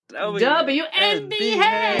WNBhay! Hey,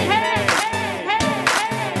 hey, hey, hey,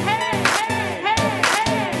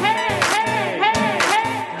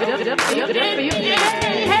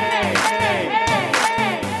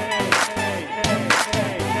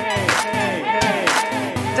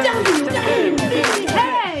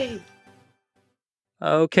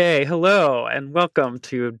 Okay, hello, and welcome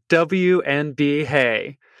to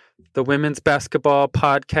WNBhay, the women's basketball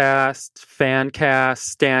podcast, fan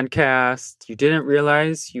cast, standcast you didn't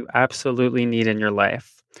realize you absolutely need in your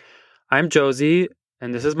life. I'm Josie,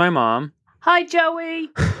 and this is my mom. Hi, Joey.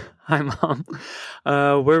 Hi, Mom.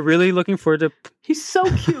 We're really looking forward to... He's so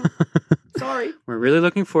cute. Sorry. We're really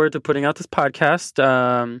looking forward to putting out this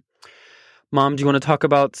podcast. Mom, do you want to talk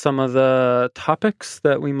about some of the topics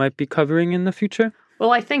that we might be covering in the future?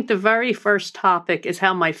 Well, I think the very first topic is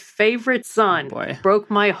how my favorite son broke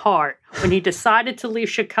my heart when he decided to leave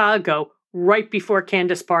Chicago right before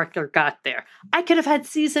Candace Parker got there. I could have had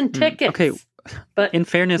season tickets. Okay, but in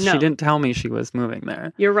fairness, no. She didn't tell me she was moving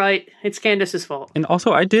there. You're right. It's Candace's fault. And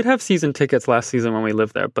also, I did have season tickets last season when we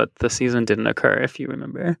lived there, but the season didn't occur, if you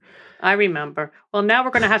remember. I remember. Well, now we're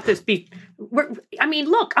going to have to speak. Look,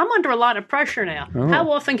 I'm under a lot of pressure now. Oh. How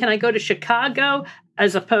often can I go to Chicago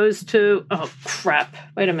as opposed to... Oh, crap.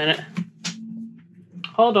 Wait a minute.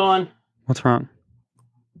 Hold on. What's wrong?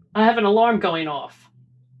 I have an alarm going off.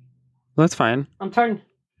 Well, that's fine. I'm turning...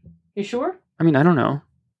 You sure? I mean, I don't know.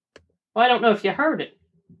 Well, I don't know if you heard it.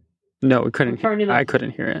 No, we couldn't hear it. I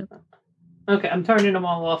couldn't hear it. Okay, I'm turning them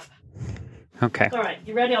all off. Okay. All right,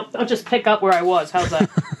 you ready? I'll just pick up where I was. How's that?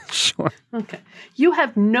 Sure. Okay. You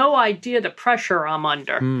have no idea the pressure I'm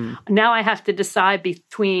under. Now I have to decide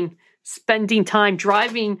between spending time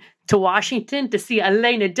driving to Washington to see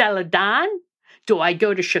Elena Deladon. Do I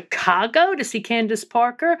go to Chicago to see Candace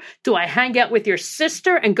Parker? Do I hang out with your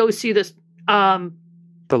sister and go see this? The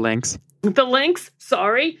Lynx. The Lynx?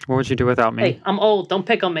 Sorry. What would you do without me? Hey, I'm old. Don't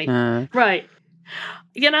pick on me. Right.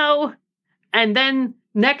 And then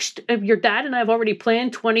next, your dad and I have already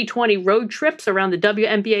planned 2020 road trips around the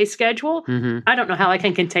WNBhay schedule. Mm-hmm. I don't know how I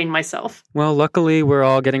can contain myself. Well, luckily, we're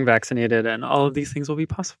all getting vaccinated and all of these things will be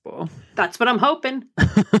possible. That's what I'm hoping.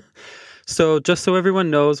 So just so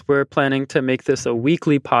everyone knows, we're planning to make this a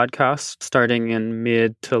weekly podcast starting in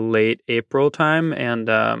mid to late April time. And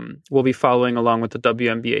we'll be following along with the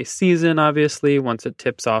WNBhay season, obviously, once it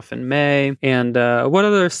tips off in May. And what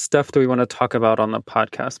other stuff do we want to talk about on the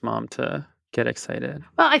podcast, Mom, to get excited?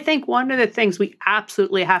 Well, I think one of the things we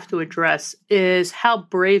absolutely have to address is how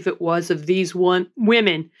brave it was of these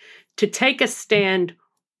women to take a stand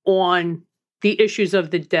on the issues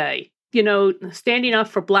of the day. Standing up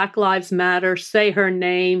for Black Lives Matter, say her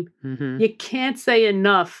name. Mm-hmm. You can't say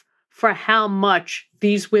enough for how much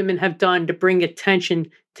these women have done to bring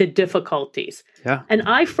attention to difficulties. Yeah. And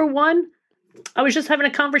I, for one, I was just having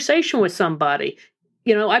a conversation with somebody.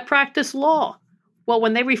 I practice law. Well,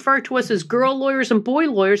 when they refer to us as girl lawyers and boy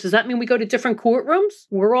lawyers, does that mean we go to different courtrooms?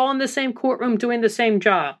 We're all in the same courtroom doing the same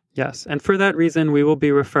job. Yes. And for that reason, we will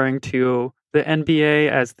be referring to the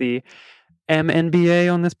NBA as the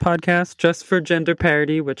MNBhay on this podcast, just for gender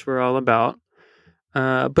parity, which we're all about.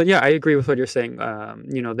 But yeah, I agree with what you're saying.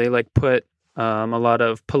 They put a lot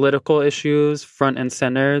of political issues front and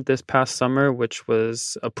center this past summer, which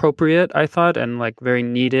was appropriate, I thought, and very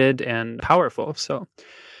needed and powerful. So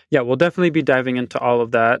yeah, we'll definitely be diving into all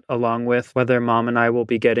of that, along with whether Mom and I will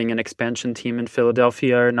be getting an expansion team in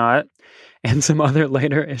Philadelphia or not, and some other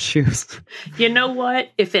later issues. You know what?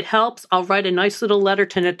 If it helps, I'll write a nice little letter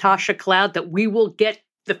to Natasha Cloud that we will get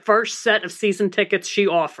the first set of season tickets she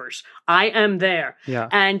offers. I am there. Yeah.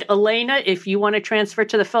 And Elena, if you want to transfer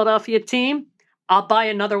to the Philadelphia team, I'll buy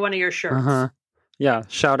another one of your shirts. Uh-huh. Yeah,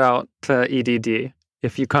 shout out to EDD.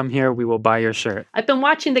 If you come here, we will buy your shirt. I've been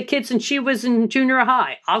watching the kid since she was in junior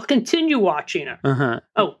high. I'll continue watching her. Uh-huh.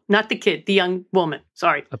 Oh, not the kid, the young woman.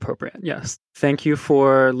 Sorry. Appropriate, yes. Thank you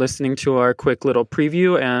for listening to our quick little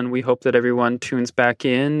preview, and we hope that everyone tunes back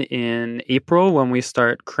in April when we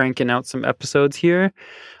start cranking out some episodes here.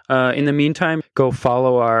 In the meantime, go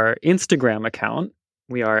follow our Instagram account.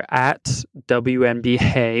 We are at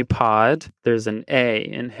WNBhay pod. There's an A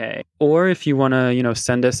in Hay. Or if you want to,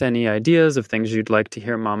 send us any ideas of things you'd like to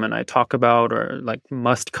hear Mom and I talk about, or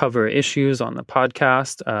must cover issues on the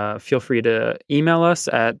podcast, feel free to email us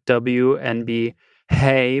at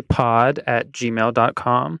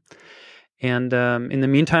WNBhaypod@gmail.com. And in the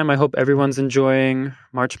meantime, I hope everyone's enjoying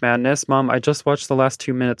March Madness. Mom, I just watched the last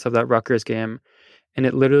 2 minutes of that Rutgers game, and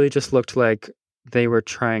it literally just looked like they were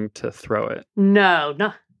trying to throw it. No,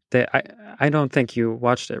 I don't think you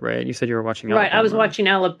watched it, right? You said you were watching Right, Alabama. I was watching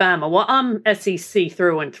Alabama. Well, I'm SEC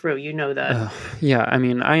through and through. You know that. Yeah, I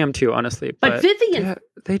mean, I am too, honestly. But Vivian...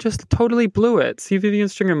 They just totally blew it. See, Vivian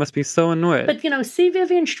Stringer must be so annoyed. But, see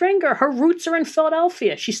Vivian Stringer, her roots are in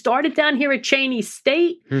Philadelphia. She started down here at Cheney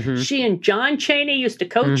State. Mm-hmm. She and John Cheney used to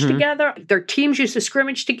coach together. Their teams used to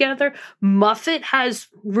scrimmage together. Muffet has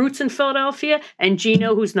roots in Philadelphia. And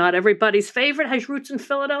Gino, who's not everybody's favorite, has roots in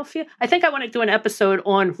Philadelphia. I think I want to do an episode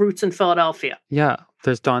on roots in Philadelphia. Yeah.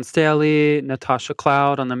 There's Dawn Staley, Natasha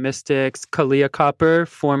Cloud on the Mystics, Kalia Copper,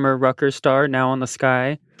 former Rutgers star, now on the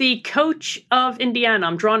Sky. The coach of Indiana,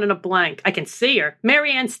 I'm drawing in a blank. I can see her.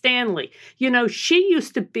 Marianne Stanley. She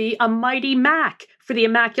used to be a Mighty Mac for the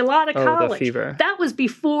Immaculata College. The Fever. That was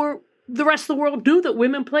before the rest of the world knew that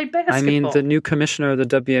women played basketball. I mean, the new commissioner of the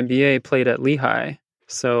WNBhay played at Lehigh.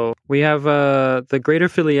 So we have the greater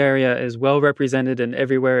Philly area is well represented in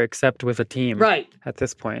everywhere except with a team. Right. At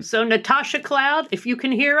this point. So Natasha Cloud, if you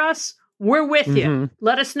can hear us, we're with you.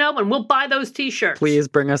 Let us know and we'll buy those T-shirts. Please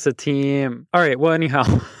bring us a team. All right. Well, anyhow,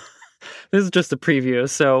 this is just a preview,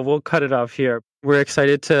 so we'll cut it off here. We're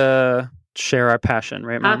excited to share our passion,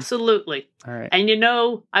 right, Mom? Absolutely. All right. And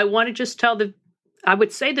I want to just tell I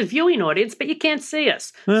would say the viewing audience, but you can't see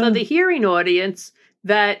us. So the hearing audience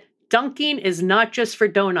that dunking is not just for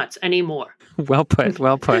donuts anymore. Well put.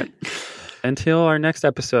 Well put. Until our next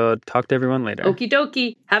episode, talk to everyone later. Okie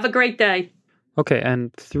dokie. Have a great day. Okay,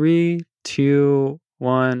 and 3, 2,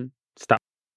 1, stop.